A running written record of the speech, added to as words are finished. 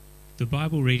The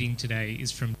Bible reading today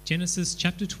is from Genesis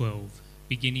chapter 12,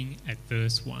 beginning at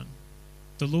verse 1.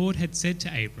 The Lord had said to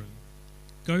Abram,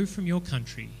 "Go from your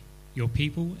country, your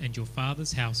people and your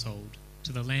father's household,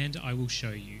 to the land I will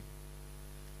show you.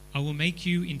 I will make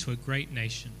you into a great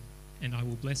nation, and I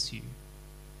will bless you.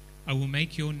 I will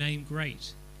make your name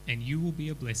great, and you will be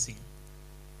a blessing.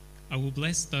 I will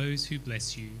bless those who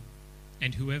bless you,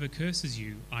 and whoever curses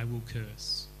you I will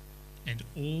curse. And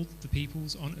all the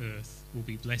peoples on earth will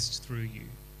be blessed through you."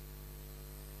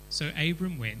 So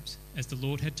Abram went as the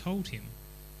Lord had told him,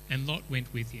 and Lot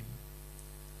went with him.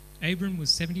 Abram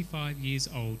was 75 years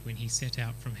old when he set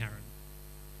out from Haran.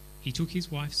 He took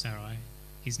his wife Sarai,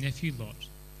 his nephew Lot,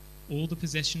 all the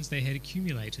possessions they had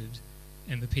accumulated,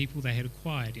 and the people they had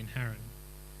acquired in Haran,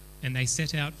 and they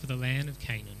set out for the land of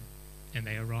Canaan, and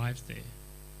they arrived there.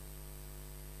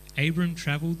 Abram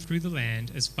travelled through the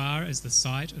land as far as the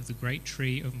site of the great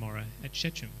tree of Moreh at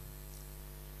Shechem.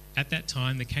 At that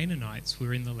time the Canaanites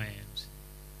were in the land.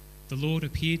 The Lord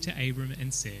appeared to Abram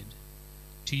and said,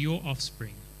 "To your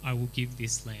offspring I will give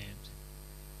this land."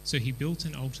 So he built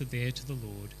an altar there to the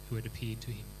Lord who had appeared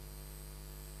to him.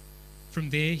 From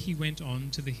there he went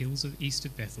on to the hills east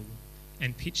of Bethel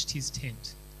and pitched his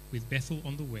tent, with Bethel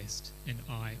on the west and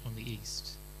Ai on the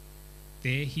east.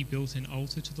 There he built an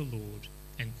altar to the Lord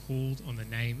and called on the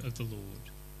name of the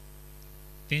Lord.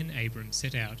 Then Abram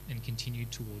set out and continued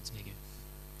towards Negev.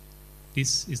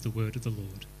 This is the word of the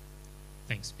Lord.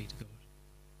 Thanks be to God.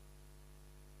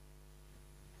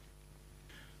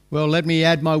 Well, let me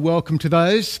add my welcome to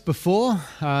those before.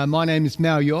 My name is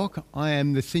Mal York. I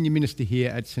am the Senior Minister here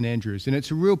at St Andrews, and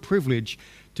it's a real privilege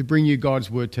to bring you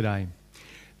God's Word today.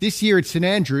 This year at St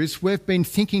Andrews, we've been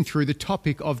thinking through the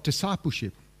topic of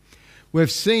discipleship. We've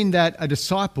seen that a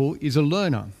disciple is a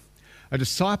learner. A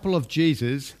disciple of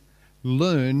Jesus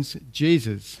learns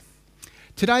Jesus.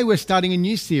 Today we're starting a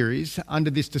new series under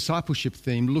this discipleship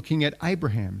theme, looking at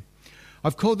Abraham.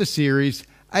 I've called the series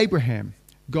Abraham,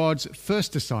 God's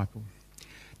first disciple.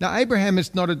 Now, Abraham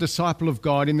is not a disciple of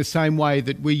God in the same way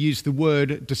that we use the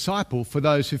word disciple for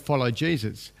those who follow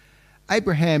Jesus.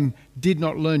 Abraham did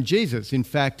not learn Jesus. In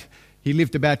fact, he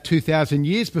lived about 2,000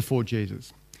 years before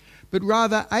Jesus. But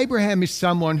rather, Abraham is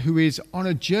someone who is on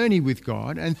a journey with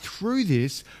God, and through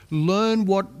this learns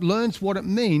what it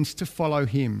means to follow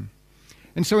him.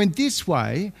 And so in this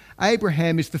way,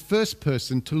 Abraham is the first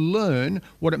person to learn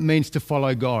what it means to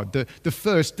follow God, the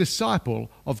first disciple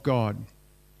of God.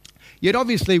 Yet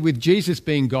obviously with Jesus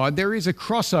being God, there is a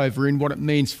crossover in what it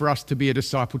means for us to be a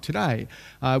disciple today,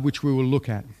 which we will look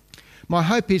at. My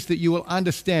hope is that you will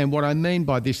understand what I mean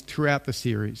by this throughout the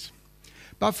series.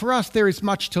 But for us, there is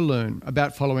much to learn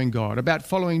about following God, about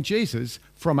following Jesus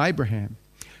from Abraham.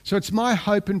 So it's my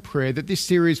hope and prayer that this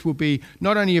series will be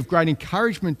not only of great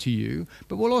encouragement to you,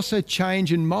 but will also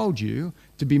change and mould you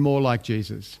to be more like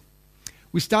Jesus.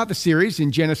 We start the series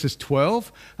in Genesis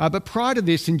 12, but prior to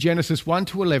this, in Genesis 1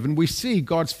 to 11, we see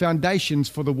God's foundations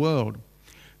for the world.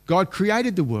 God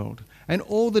created the world and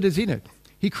all that is in it.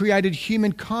 He created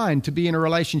humankind to be in a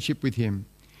relationship with him.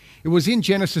 It was in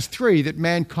Genesis 3 that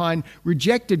mankind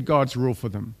rejected God's rule for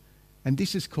them, and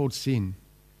this is called sin.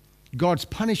 God's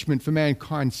punishment for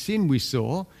mankind's sin, we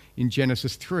saw in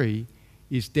Genesis 3,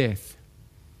 is death.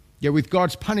 Yet with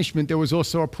God's punishment, there was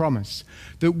also a promise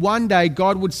that one day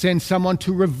God would send someone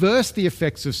to reverse the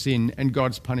effects of sin and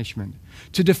God's punishment,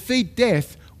 to defeat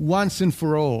death once and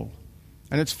for all.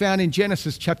 And it's found in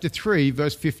Genesis chapter 3,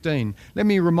 verse 15. Let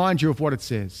me remind you of what it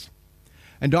says.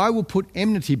 "And I will put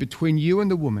enmity between you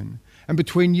and the woman, and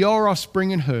between your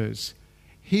offspring and hers.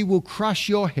 He will crush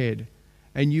your head,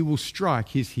 and you will strike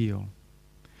his heel."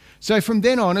 So from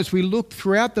then on, as we look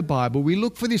throughout the Bible, we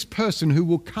look for this person who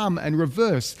will come and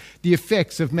reverse the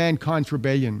effects of mankind's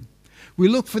rebellion. We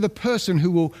look for the person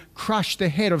who will crush the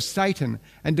head of Satan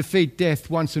and defeat death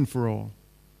once and for all.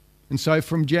 And so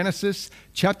from Genesis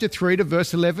chapter 3 to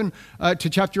verse 11 to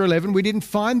chapter 11, we didn't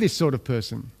find this sort of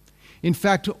person. In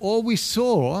fact, all we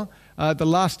saw the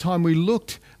last time we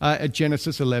looked at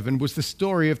Genesis 11 was the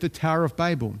story of the Tower of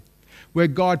Babel, where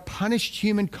God punished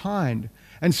humankind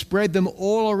and spread them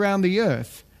all around the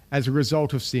earth as a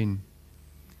result of sin.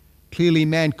 Clearly,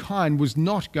 mankind was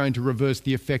not going to reverse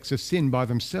the effects of sin by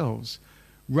themselves.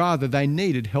 Rather, they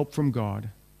needed help from God.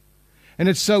 And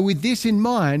it's so with this in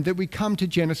mind that we come to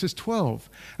Genesis 12,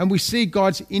 and we see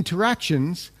God's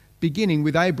interactions beginning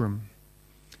with Abram.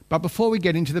 But before we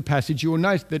get into the passage, you will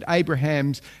note that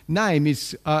Abraham's name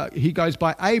is, he goes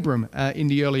by Abram in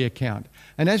the early account.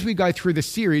 And as we go through the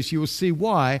series, you will see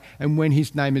why and when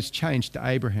his name is changed to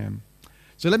Abraham.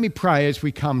 So let me pray as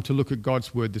we come to look at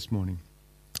God's word this morning.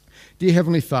 Dear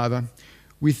Heavenly Father,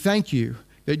 we thank you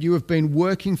that that you have been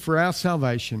working for our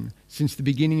salvation since the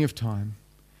beginning of time.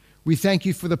 We thank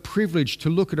you for the privilege to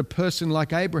look at a person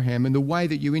like Abraham and the way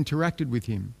that you interacted with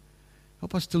him.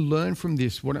 Help us to learn from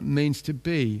this what it means to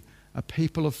be a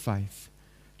people of faith,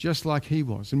 just like he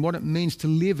was, and what it means to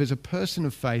live as a person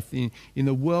of faith in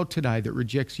the world today that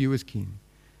rejects you as King.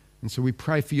 And so we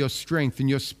pray for your strength and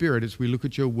your spirit as we look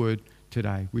at your word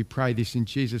today. We pray this in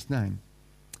Jesus' name.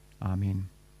 Amen.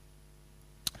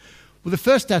 Well, the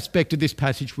first aspect of this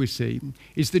passage we see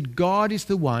is that God is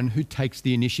the one who takes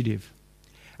the initiative.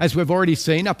 As we've already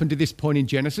seen up until this point in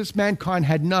Genesis, mankind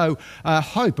had no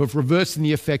hope of reversing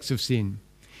the effects of sin.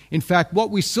 In fact,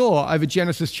 what we saw over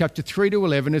Genesis chapter 3 to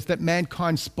 11 is that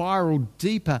mankind spiraled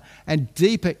deeper and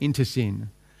deeper into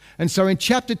sin. And so in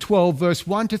chapter 12, verse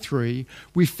 1 to 3,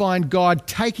 we find God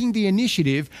taking the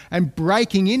initiative and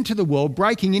breaking into the world,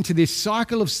 breaking into this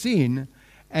cycle of sin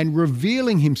and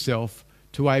revealing himself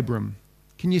to Abram.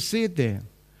 Can you see it there?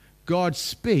 God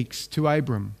speaks to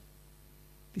Abram.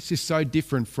 This is so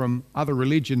different from other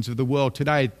religions of the world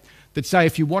today that say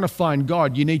if you want to find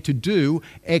God, you need to do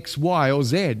X, Y, or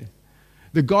Z.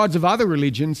 The gods of other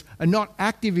religions are not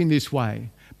active in this way,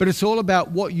 but it's all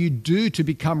about what you do to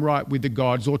become right with the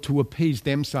gods or to appease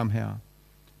them somehow.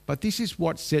 But this is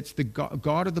what sets the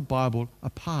God of the Bible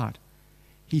apart.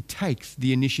 He takes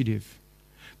the initiative.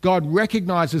 God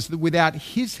recognizes that without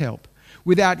his help,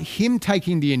 without him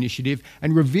taking the initiative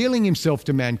and revealing himself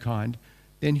to mankind,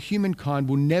 then humankind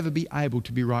will never be able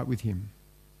to be right with him.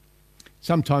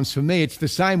 Sometimes for me, it's the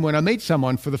same when I meet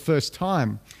someone for the first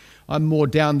time. I'm more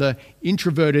down the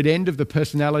introverted end of the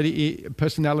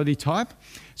personality type.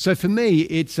 So for me,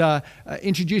 it's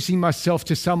introducing myself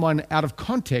to someone out of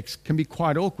context can be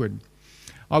quite awkward.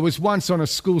 I was once on a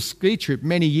school ski trip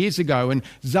many years ago, and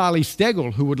Zali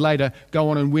Steggall, who would later go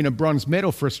on and win a bronze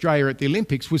medal for Australia at the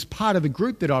Olympics, was part of the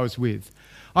group that I was with.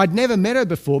 I'd never met her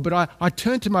before, but I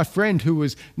turned to my friend who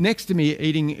was next to me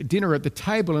eating dinner at the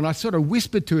table, and I sort of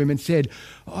whispered to him and said,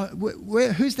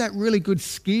 who's that really good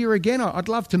skier again? I'd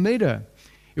love to meet her.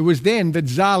 It was then that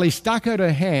Zali stuck out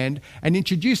her hand and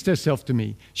introduced herself to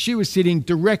me. She was sitting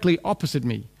directly opposite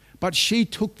me, but she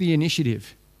took the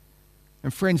initiative.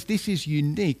 And friends, this is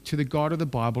unique to the God of the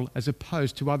Bible as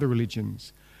opposed to other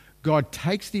religions. God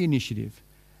takes the initiative,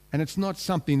 and it's not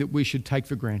something that we should take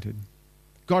for granted.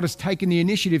 God has taken the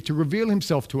initiative to reveal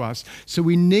himself to us, so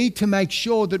we need to make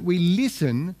sure that we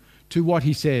listen to what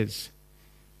he says.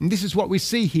 And this is what we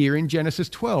see here in Genesis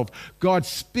 12. God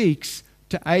speaks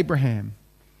to Abraham.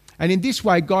 And in this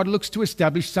way, God looks to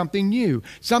establish something new,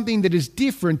 something that is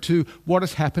different to what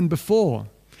has happened before.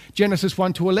 Genesis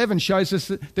 1 to 11 shows us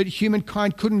that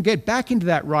humankind couldn't get back into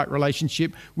that right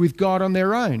relationship with God on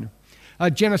their own.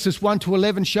 Genesis 1 to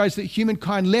 11 shows that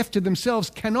humankind left to themselves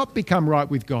cannot become right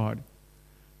with God.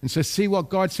 And so see what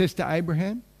God says to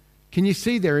Abraham? Can you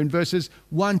see there in verses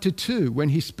 1 to 2 when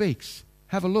he speaks?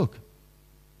 Have a look.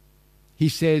 He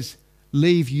says,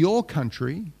 leave your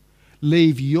country,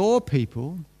 leave your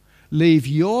people, leave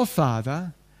your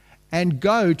father, and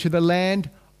go to the land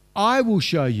I will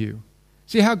show you.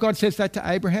 See how God says that to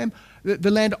Abraham?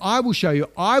 The land I will show you,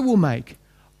 I will make,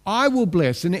 I will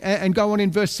bless. And go on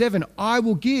in verse 7, I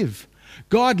will give.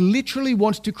 God literally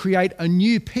wants to create a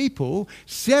new people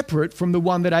separate from the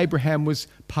one that Abraham was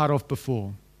part of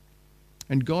before.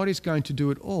 And God is going to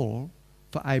do it all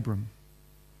for Abram.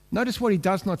 Notice what he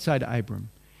does not say to Abram.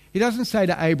 He doesn't say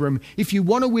to Abram, if you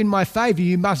want to win my favor,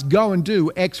 you must go and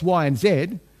do X, Y, and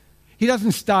Z. He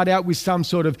doesn't start out with some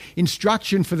sort of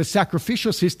instruction for the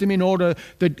sacrificial system in order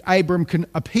that Abram can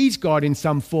appease God in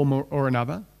some form or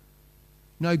another.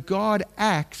 No, God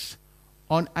acts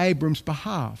on Abram's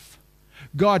behalf.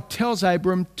 God tells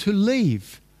Abram to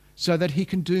leave so that he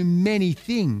can do many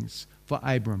things for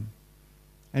Abram.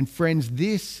 And friends,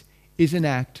 this is an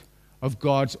act of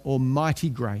God's almighty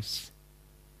grace.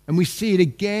 And we see it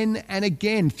again and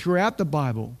again throughout the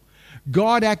Bible.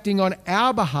 God acting on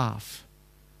our behalf.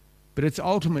 But it's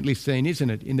ultimately seen, isn't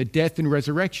it, in the death and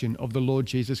resurrection of the Lord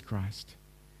Jesus Christ.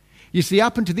 You see,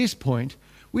 up until this point,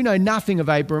 we know nothing of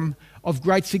Abram of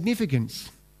great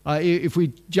significance. If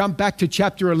we jump back to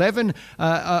chapter 11,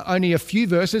 only a few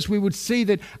verses, we would see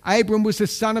that Abram was the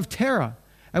son of Terah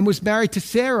and was married to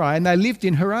Sarai, and they lived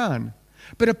in Haran.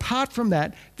 But apart from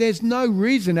that, there's no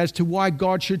reason as to why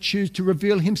God should choose to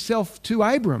reveal himself to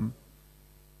Abram.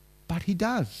 But he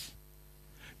does.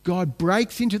 God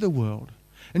breaks into the world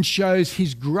and shows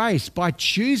his grace by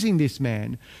choosing this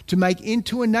man to make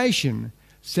into a nation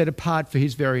set apart for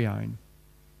his very own.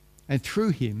 And through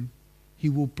him, he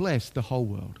will bless the whole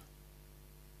world.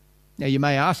 Now you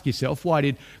may ask yourself, why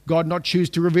did God not choose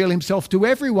to reveal himself to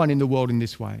everyone in the world in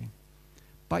this way?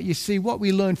 But you see, what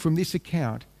we learn from this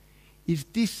account is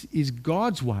this is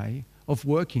God's way of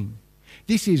working.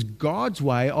 This is God's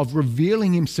way of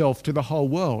revealing himself to the whole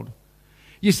world.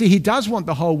 You see, he does want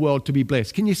the whole world to be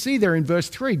blessed. Can you see there in verse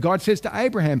 3? God says to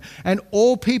Abraham, and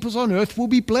all peoples on earth will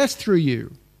be blessed through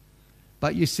you.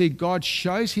 But you see, God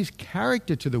shows his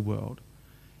character to the world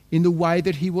in the way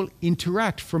that he will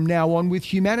interact from now on with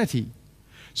humanity.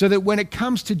 So that when it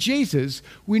comes to Jesus,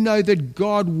 we know that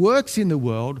God works in the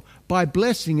world by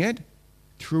blessing it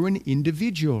through an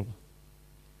individual.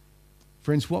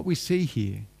 Friends, what we see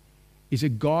here is a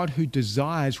God who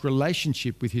desires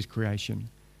relationship with his creation.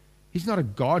 He's not a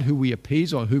God who we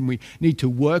appease or whom we need to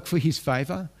work for his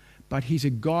favour, but he's a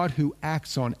God who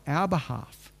acts on our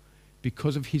behalf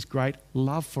because of his great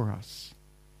love for us,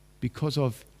 because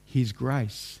of his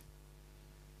grace.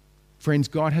 Friends,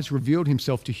 God has revealed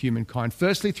himself to humankind,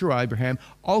 firstly through Abraham,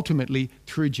 ultimately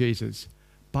through Jesus.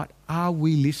 But are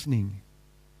we listening?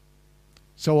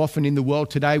 So often in the world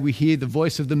today we hear the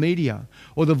voice of the media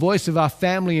or the voice of our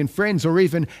family and friends or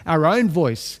even our own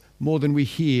voice more than we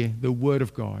hear the word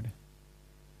of God.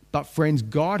 But friends,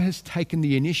 God has taken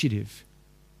the initiative.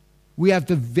 We have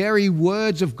the very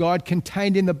words of God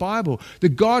contained in the Bible. The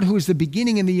God who is the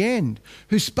beginning and the end,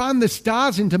 who spun the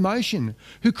stars into motion,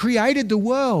 who created the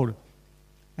world,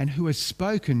 and who has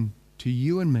spoken to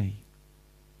you and me.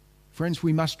 Friends,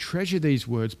 we must treasure these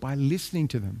words by listening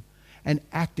to them and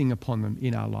acting upon them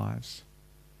in our lives.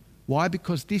 Why?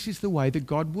 Because this is the way that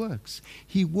God works.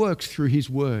 He works through his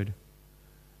word.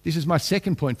 This is my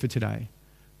second point for today.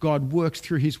 God works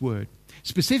through his word.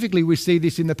 Specifically, we see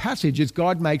this in the passage as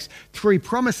God makes 3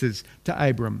 promises to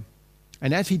Abram.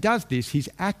 And as he does this, he's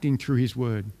acting through his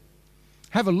word.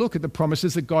 Have a look at the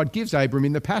promises that God gives Abram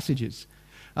in the passages.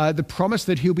 The promise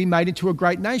that he'll be made into a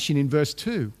great nation in verse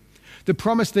 2. The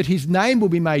promise that his name will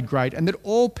be made great and that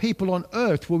all people on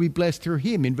earth will be blessed through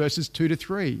him in verses 2 to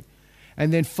 3.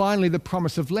 And then finally the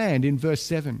promise of land in verse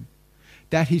 7.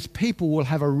 That his people will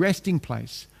have a resting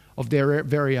place of their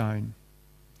very own.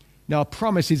 Now, a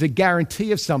promise is a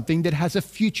guarantee of something that has a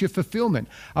future fulfillment,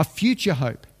 a future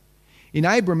hope. In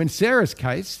Abram and Sarah's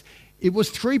case, it was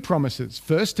 3 promises.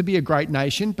 First, to be a great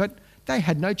nation, but they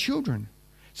had no children.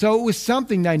 So it was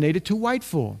something they needed to wait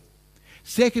for.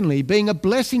 Secondly, being a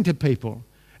blessing to people.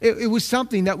 It was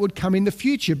something that would come in the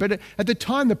future. But at the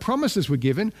time the promises were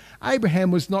given, Abraham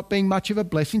was not being much of a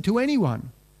blessing to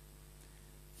anyone.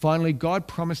 Finally, God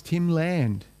promised him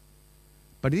land.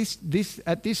 But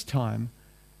at this time,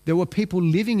 there were people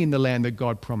living in the land that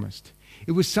God promised.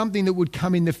 It was something that would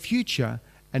come in the future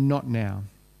and not now.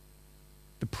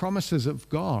 The promises of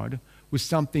God was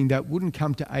something that wouldn't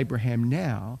come to Abraham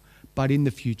now, but in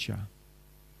the future.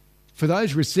 For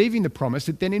those receiving the promise,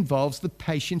 it then involves the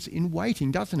patience in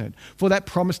waiting, doesn't it? For that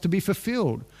promise to be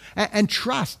fulfilled and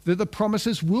trust that the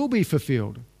promises will be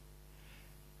fulfilled.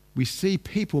 We see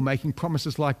people making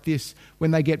promises like this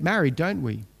when they get married, don't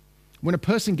we? When a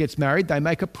person gets married, they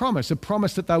make a promise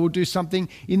that they will do something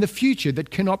in the future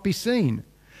that cannot be seen.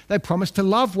 They promise to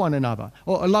love one another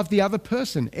or love the other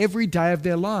person every day of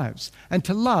their lives and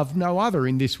to love no other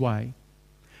in this way.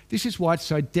 This is why it's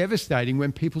so devastating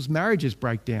when people's marriages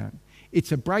break down.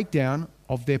 It's a breakdown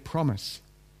of their promise.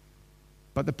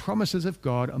 But the promises of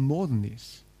God are more than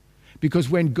this. Because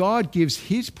when God gives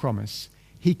his promise,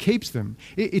 he keeps them.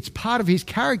 It's part of his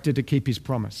character to keep his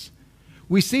promise.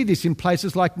 We see this in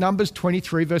places like Numbers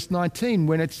 23 verse 19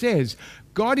 when it says,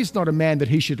 God is not a man that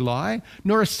he should lie,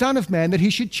 nor a son of man that he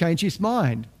should change his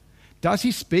mind. Does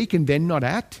he speak and then not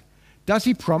act? Does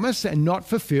he promise and not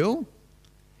fulfill?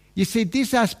 You see,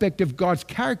 this aspect of God's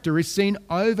character is seen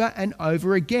over and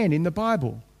over again in the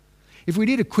Bible. If we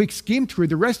did a quick skim through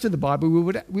the rest of the Bible,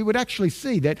 we would actually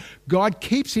see that God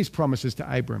keeps his promises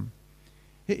to Abram.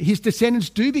 His descendants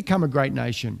do become a great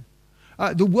nation.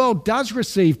 The world does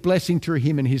receive blessing through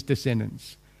him and his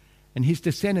descendants. And his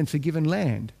descendants are given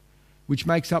land, which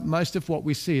makes up most of what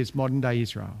we see as modern-day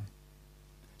Israel.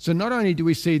 So not only do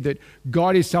we see that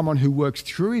God is someone who works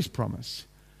through his promise,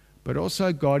 but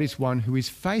also God is one who is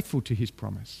faithful to his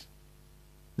promise.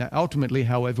 Now, ultimately,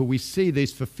 however, we see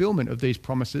this fulfillment of these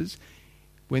promises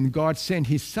when God sent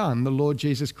his Son, the Lord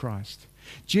Jesus Christ.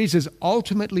 Jesus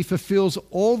ultimately fulfills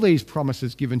all these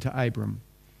promises given to Abram.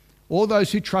 All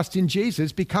those who trust in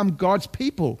Jesus become God's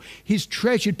people, his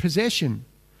treasured possession.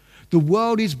 The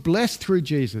world is blessed through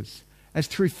Jesus, as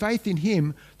through faith in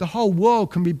him, the whole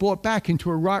world can be brought back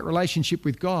into a right relationship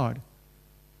with God.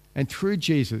 And through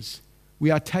Jesus, we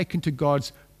are taken to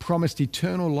God's promised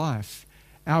eternal life,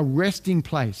 our resting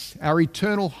place, our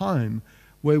eternal home,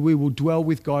 where we will dwell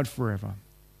with God forever.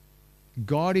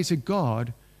 God is a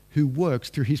God who works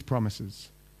through his promises.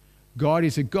 God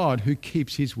is a God who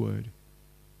keeps his word.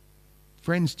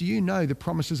 Friends, do you know the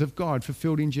promises of God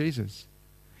fulfilled in Jesus?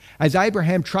 As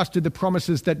Abraham trusted the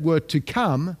promises that were to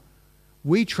come,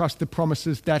 we trust the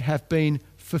promises that have been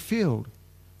fulfilled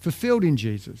in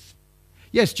Jesus.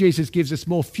 Yes, Jesus gives us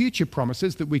more future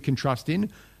promises that we can trust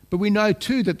in, but we know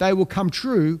too that they will come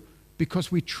true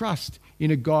because we trust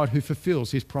in a God who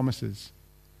fulfills his promises.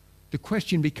 The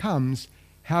question becomes,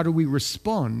 how do we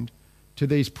respond to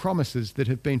these promises that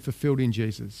have been fulfilled in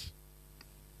Jesus?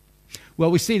 Well,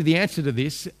 we see the answer to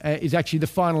this is actually the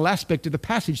final aspect of the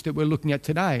passage that we're looking at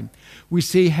today. We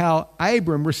see how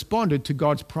Abram responded to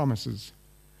God's promises.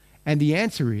 And the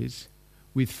answer is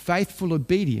with faithful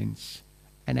obedience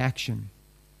and action.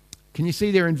 Can you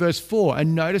see there in verse 4?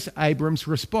 And notice Abram's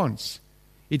response.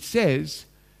 It says,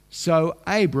 so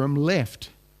Abram left.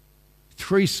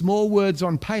 3 small words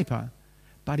on paper,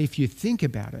 but if you think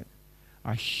about it,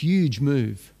 a huge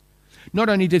move. Not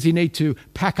only does he need to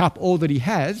pack up all that he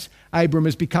has, Abram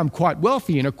has become quite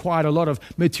wealthy and acquired a lot of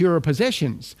material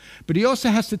possessions, but he also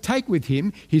has to take with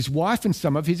him his wife and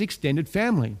some of his extended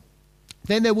family.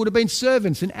 Then there would have been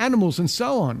servants and animals and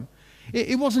so on.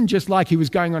 It wasn't just like he was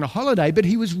going on a holiday, but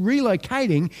he was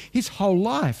relocating his whole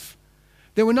life.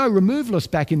 There were no removalists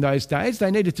back in those days.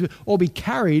 They needed to all be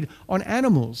carried on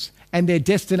animals. And their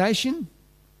destination?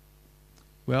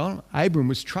 Well, Abram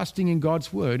was trusting in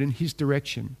God's word and his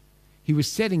direction. He was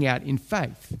setting out in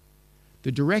faith.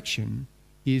 The direction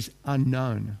is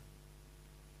unknown.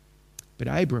 But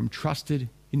Abram trusted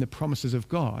in the promises of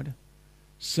God,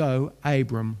 so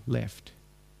Abram left.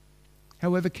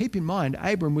 However, keep in mind,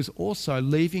 Abram was also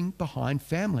leaving behind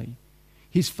family.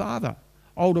 His father,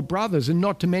 older brothers, and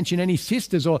not to mention any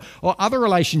sisters or other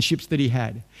relationships that he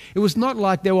had. It was not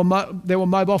like there were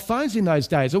mobile phones in those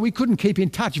days, or we couldn't keep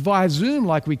in touch via Zoom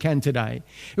like we can today.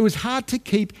 It was hard to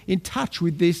keep in touch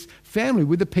with this family,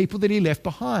 with the people that he left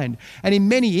behind. And in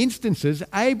many instances,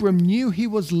 Abram knew he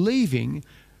was leaving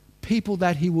people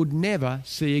that he would never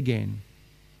see again.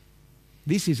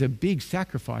 This is a big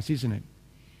sacrifice, isn't it?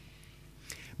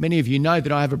 Many of you know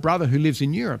that I have a brother who lives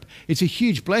in Europe. It's a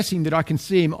huge blessing that I can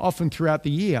see him often throughout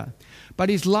the year. But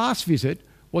his last visit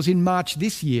was in March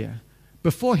this year.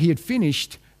 Before he had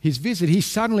finished his visit, he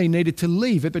suddenly needed to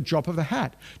leave at the drop of a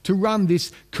hat to run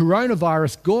this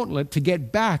coronavirus gauntlet to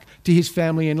get back to his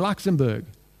family in Luxembourg.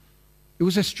 It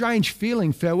was a strange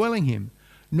feeling farewelling him,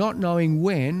 not knowing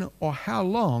when or how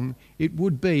long it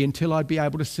would be until I'd be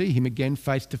able to see him again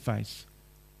face to face.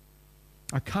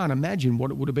 I can't imagine what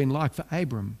it would have been like for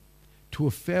Abram to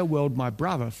have farewelled my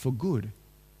brother for good.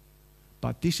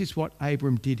 But this is what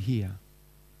Abram did here.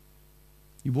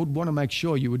 You would want to make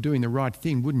sure you were doing the right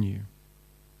thing, wouldn't you?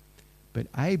 But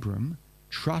Abram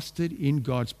trusted in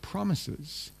God's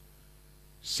promises,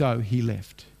 so he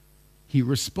left. He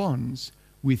responds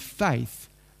with faith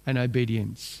and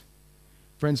obedience.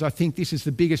 Friends, I think this is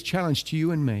the biggest challenge to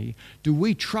you and me. Do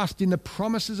we trust in the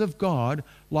promises of God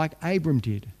like Abram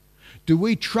did? Do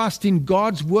we trust in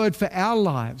God's word for our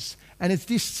lives? And is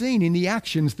this seen in the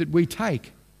actions that we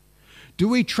take? Do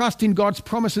we trust in God's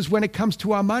promises when it comes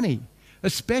to our money,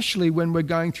 especially when we're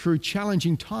going through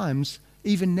challenging times,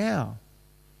 even now?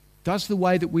 Does the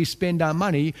way that we spend our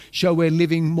money show we're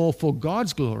living more for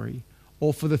God's glory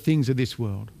or for the things of this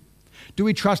world? Do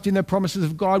we trust in the promises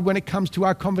of God when it comes to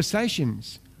our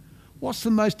conversations? What's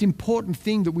the most important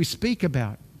thing that we speak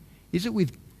about? Is it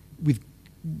with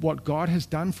what God has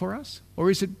done for us,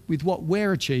 or is it with what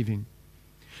we're achieving?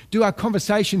 Do our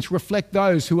conversations reflect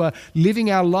those who are living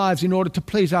our lives in order to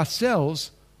please ourselves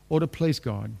or to please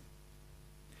God?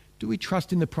 Do we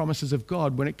trust in the promises of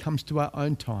God when it comes to our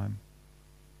own time?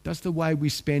 Does the way we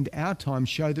spend our time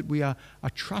show that we are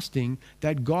trusting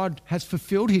that God has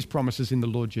fulfilled his promises in the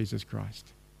Lord Jesus Christ?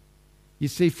 You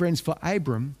see, friends, for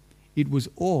Abram, it was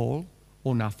all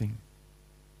or nothing.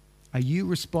 Are you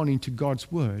responding to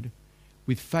God's word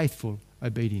with faithful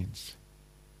obedience?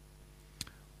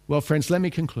 Well, friends, let me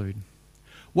conclude.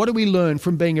 What do we learn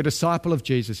from being a disciple of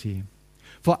Jesus here?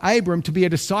 For Abram, to be a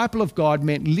disciple of God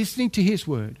meant listening to his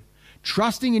word,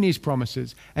 trusting in his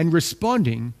promises, and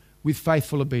responding with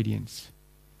faithful obedience.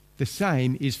 The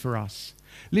same is for us.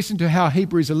 Listen to how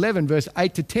Hebrews 11 verse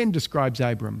 8 to 10 describes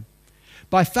Abram.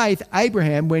 By faith,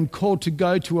 Abraham, when called to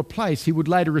go to a place he would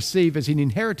later receive as an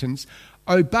inheritance,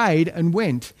 obeyed and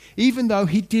went, even though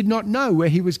he did not know where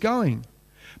he was going.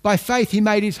 By faith, he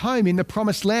made his home in the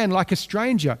promised land like a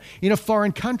stranger in a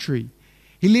foreign country.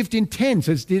 He lived in tents,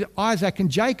 as did Isaac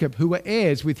and Jacob, who were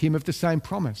heirs with him of the same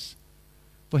promise.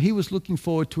 For he was looking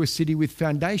forward to a city with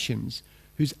foundations,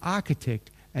 whose architect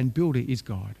and builder is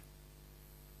God.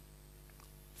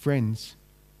 Friends,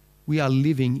 we are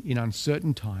living in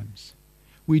uncertain times.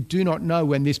 We do not know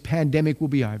when this pandemic will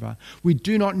be over. We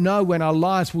do not know when our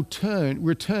lives will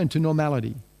return to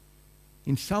normality.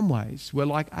 In some ways, we're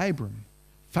like Abram,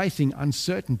 facing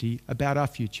uncertainty about our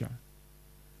future.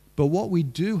 But what we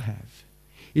do have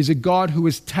is a God who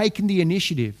has taken the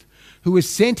initiative, who has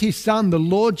sent his Son, the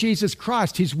Lord Jesus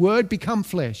Christ, his word become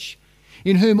flesh,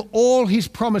 in whom all his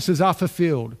promises are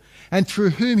fulfilled, and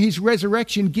through whom his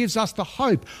resurrection gives us the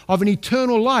hope of an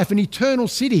eternal life, an eternal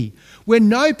city, where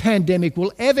no pandemic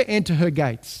will ever enter her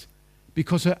gates,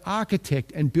 because her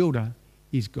architect and builder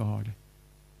is God.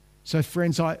 So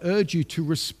friends, I urge you to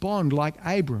respond like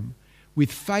Abram,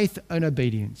 with faith and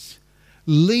obedience.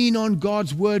 Lean on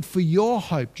God's word for your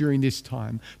hope during this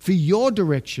time, for your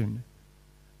direction,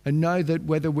 and know that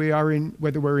whether we're in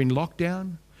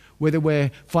lockdown, whether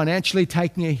we're financially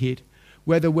taking a hit,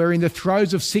 whether we're in the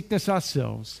throes of sickness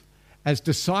ourselves, as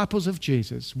disciples of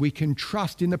Jesus, we can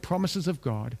trust in the promises of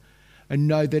God and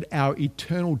know that our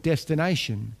eternal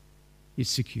destination is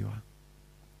secure.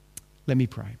 Let me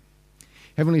pray.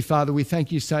 Heavenly Father, we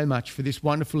thank you so much for this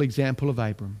wonderful example of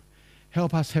Abram.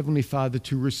 Help us, Heavenly Father,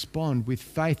 to respond with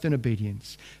faith and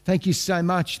obedience. Thank you so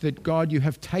much that, God, you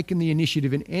have taken the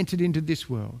initiative and entered into this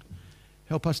world.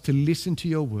 Help us to listen to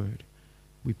your word.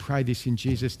 We pray this in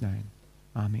Jesus' name.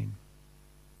 Amen.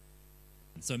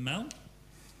 So, Mal,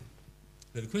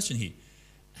 we have a question here.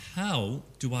 How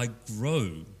do I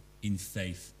grow in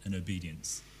faith and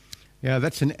obedience? Yeah,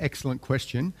 that's an excellent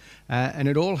question. And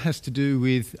it all has to do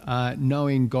with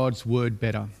knowing God's word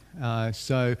better.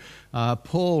 So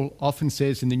Paul often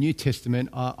says in the New Testament,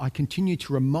 I continue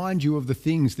to remind you of the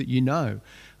things that you know.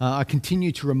 I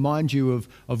continue to remind you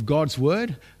of God's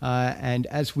word. And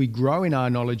as we grow in our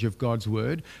knowledge of God's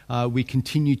word, we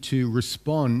continue to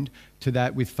respond to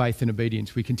that with faith and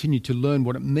obedience. We continue to learn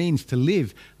what it means to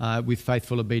live with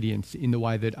faithful obedience in the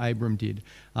way that Abram did.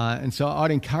 And so I'd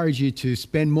encourage you to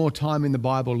spend more time in the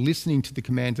Bible listening to the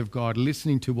commands of God,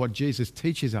 listening to what Jesus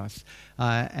teaches us,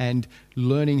 and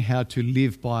learning how to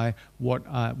live by what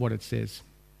it says.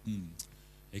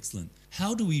 Excellent.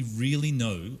 How do we really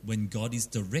know when God is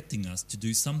directing us to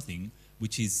do something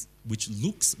which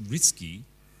looks risky,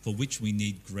 for which we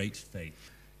need great faith?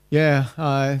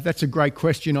 Yeah, that's a great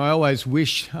question. I always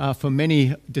wish for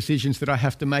many decisions that I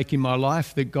have to make in my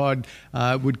life that God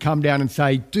would come down and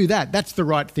say, do that. That's the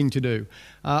right thing to do.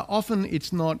 Often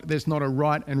there's not a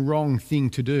right and wrong thing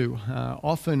to do.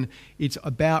 Often it's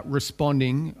about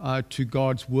responding to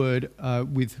God's word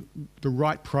with the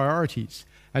right priorities.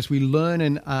 As we learn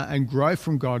and grow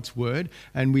from God's word,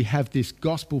 and we have this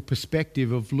gospel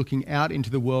perspective of looking out into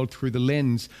the world through the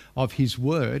lens of his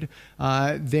word,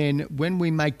 then when we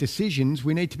make decisions,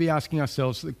 we need to be asking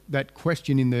ourselves that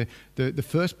question in the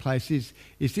first place: is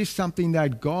this something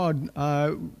that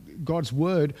God's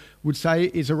word would say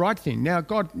is a right thing? Now,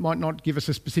 God might not give us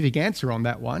a specific answer on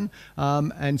that one,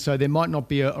 and so there might not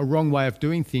be a wrong way of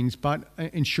doing things, but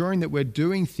ensuring that we're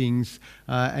doing things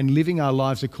and living our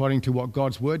lives according to what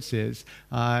God's word says,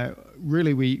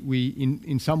 really we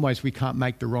in some ways we can't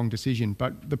make the wrong decision.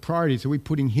 But the priorities, are we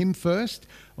putting him first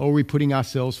or are we putting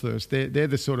ourselves first? They're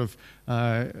the sort of,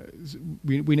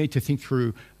 we need to think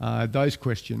through those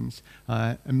questions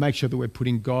and make sure that we're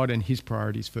putting God and his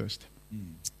priorities first.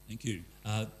 Thank you.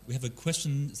 We have a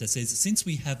question that says, since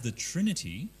we have the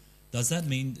Trinity, does that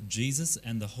mean Jesus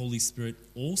and the Holy Spirit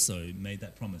also made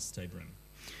that promise to Abraham?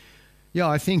 Yeah,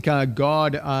 I think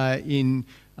God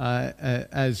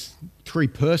as three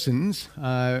persons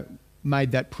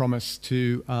made that promise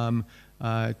to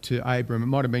Abram. It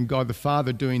might have been God the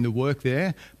Father doing the work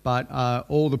there, but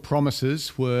all the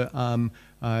promises were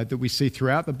that we see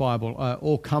throughout the Bible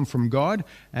all come from God,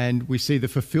 and we see the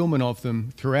fulfillment of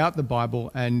them throughout the Bible,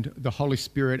 and the Holy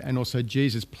Spirit and also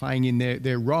Jesus playing in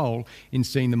their role in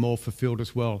seeing them all fulfilled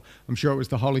as well. I'm sure it was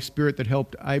the Holy Spirit that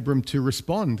helped Abram to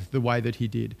respond the way that he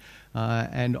did.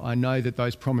 And I know that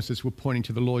those promises were pointing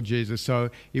to the Lord Jesus. So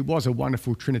it was a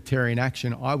wonderful Trinitarian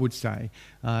action, I would say,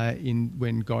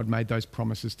 when God made those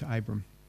promises to Abram.